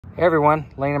Hey everyone,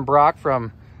 Lane and Brock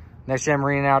from Next Gen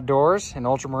Marine and Outdoors and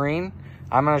Ultramarine.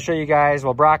 I'm going to show you guys,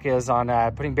 well, Brock is on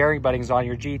putting bearing buddings on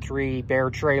your G3 Bear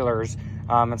trailers.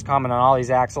 It's common on all these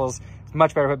axles. It's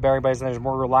much better to put bearing buddings, and they're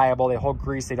more reliable. They hold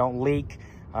grease, they don't leak,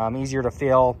 easier to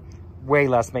fill, way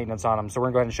less maintenance on them. So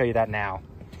we're going to go ahead and show you that now.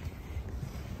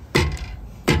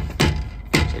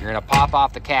 So you're going to pop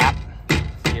off the cap,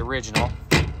 the original.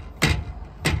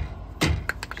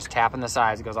 Just tapping the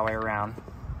sides, it goes all the way around.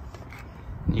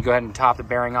 You go ahead and top the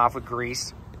bearing off with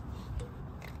grease.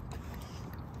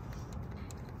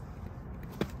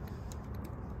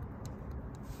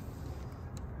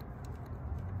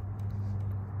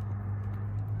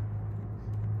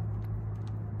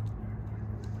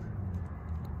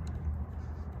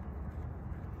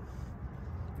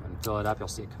 And fill it up, you'll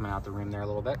see it coming out the rim there a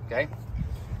little bit, okay?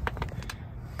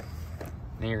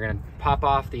 Then you're gonna pop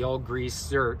off the old grease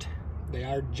dirt. They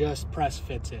are just press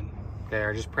fits in. They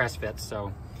are just press fits,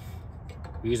 so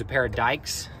we use a pair of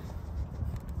dikes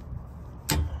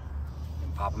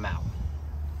and pop them out.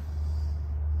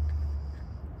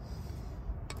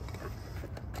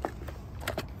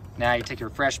 Now you take your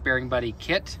fresh Bearing Buddy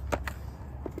kit.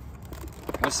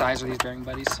 What size are these Bearing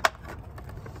Buddies?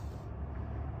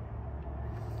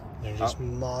 They're just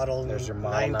modeled. There's your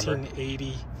model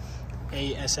 1980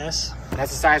 ASS.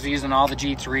 That's the size we use in all the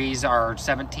G3s. Our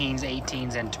 17s,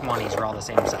 18s, and 20s are all the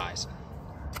same size.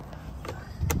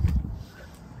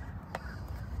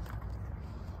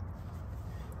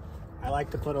 I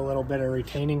like to put a little bit of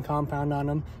retaining compound on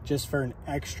them just for an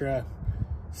extra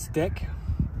stick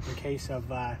in case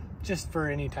of just for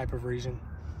any type of reason.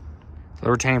 So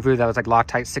the retaining fluid, that was like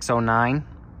Loctite 609.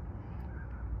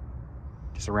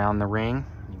 Just around the ring.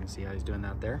 You can see how he's doing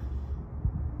that there.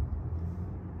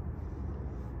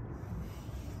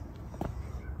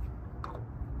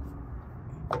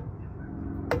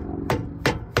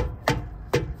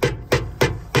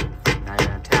 Now you're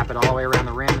going to tap it all the way around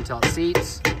the rim until it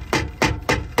seats.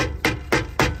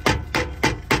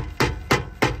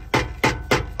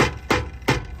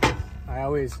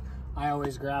 I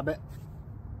always grab it,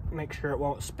 make sure it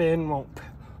won't spin, won't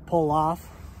pull off,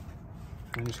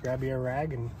 and just grab your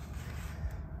rag and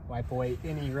wipe away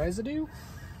any residue.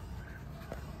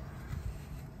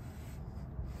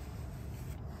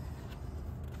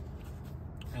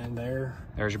 And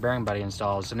there's your Bearing Buddy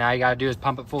installed. So now you got to do is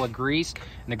pump it full of grease,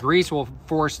 and the grease will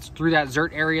force through that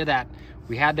zert area that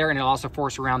we had there, and it'll also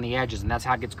force around the edges, and that's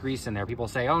how it gets grease in there. People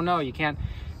say, oh no, you can't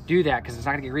do that because it's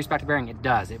not going to get grease back to the bearing. It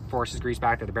does. It forces grease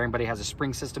back there. The Bearing Buddy has a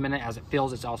spring system in it. As it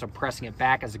fills, it's also pressing it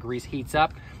back. As the grease heats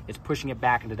up, it's pushing it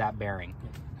back into that bearing.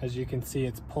 As you can see,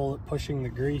 it's pushing the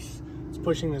grease. It's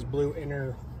pushing this blue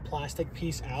inner plastic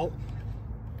piece out.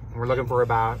 We're looking for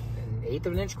about 1/8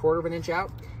 of an inch, 1/4 of an inch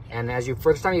out. And as you,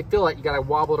 first time you fill it, you got to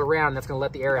wobble it around. That's going to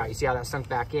let the air out. You see how that sunk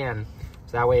back in?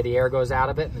 So that way the air goes out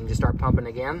of it, and then you just start pumping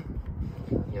again.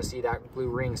 You'll see that blue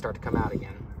ring start to come out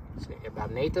again. So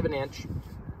about 1/8 of an inch.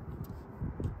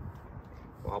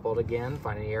 Wobble it again,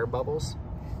 find any air bubbles.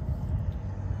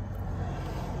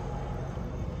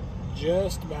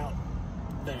 Just about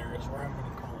there is where I'm going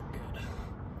to call it good.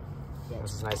 So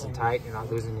this is nice and tight. You're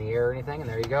not losing the air or anything. And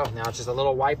there you go. Now it's just a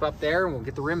little wipe up there, and we'll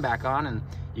get the rim back on, and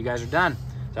you guys are done.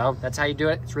 So that's how you do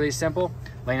it. It's really simple.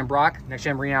 Lane and Brock, Next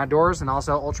Gen Marine Outdoors, and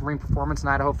also Ultramarine Performance in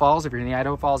Idaho Falls. If you're in the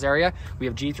Idaho Falls area, we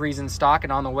have G3s in stock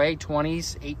and on the way,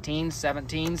 20s, 18s,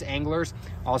 17s, anglers,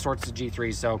 all sorts of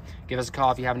G3s. So give us a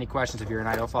call if you have any questions if you're in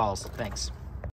Idaho Falls. Thanks.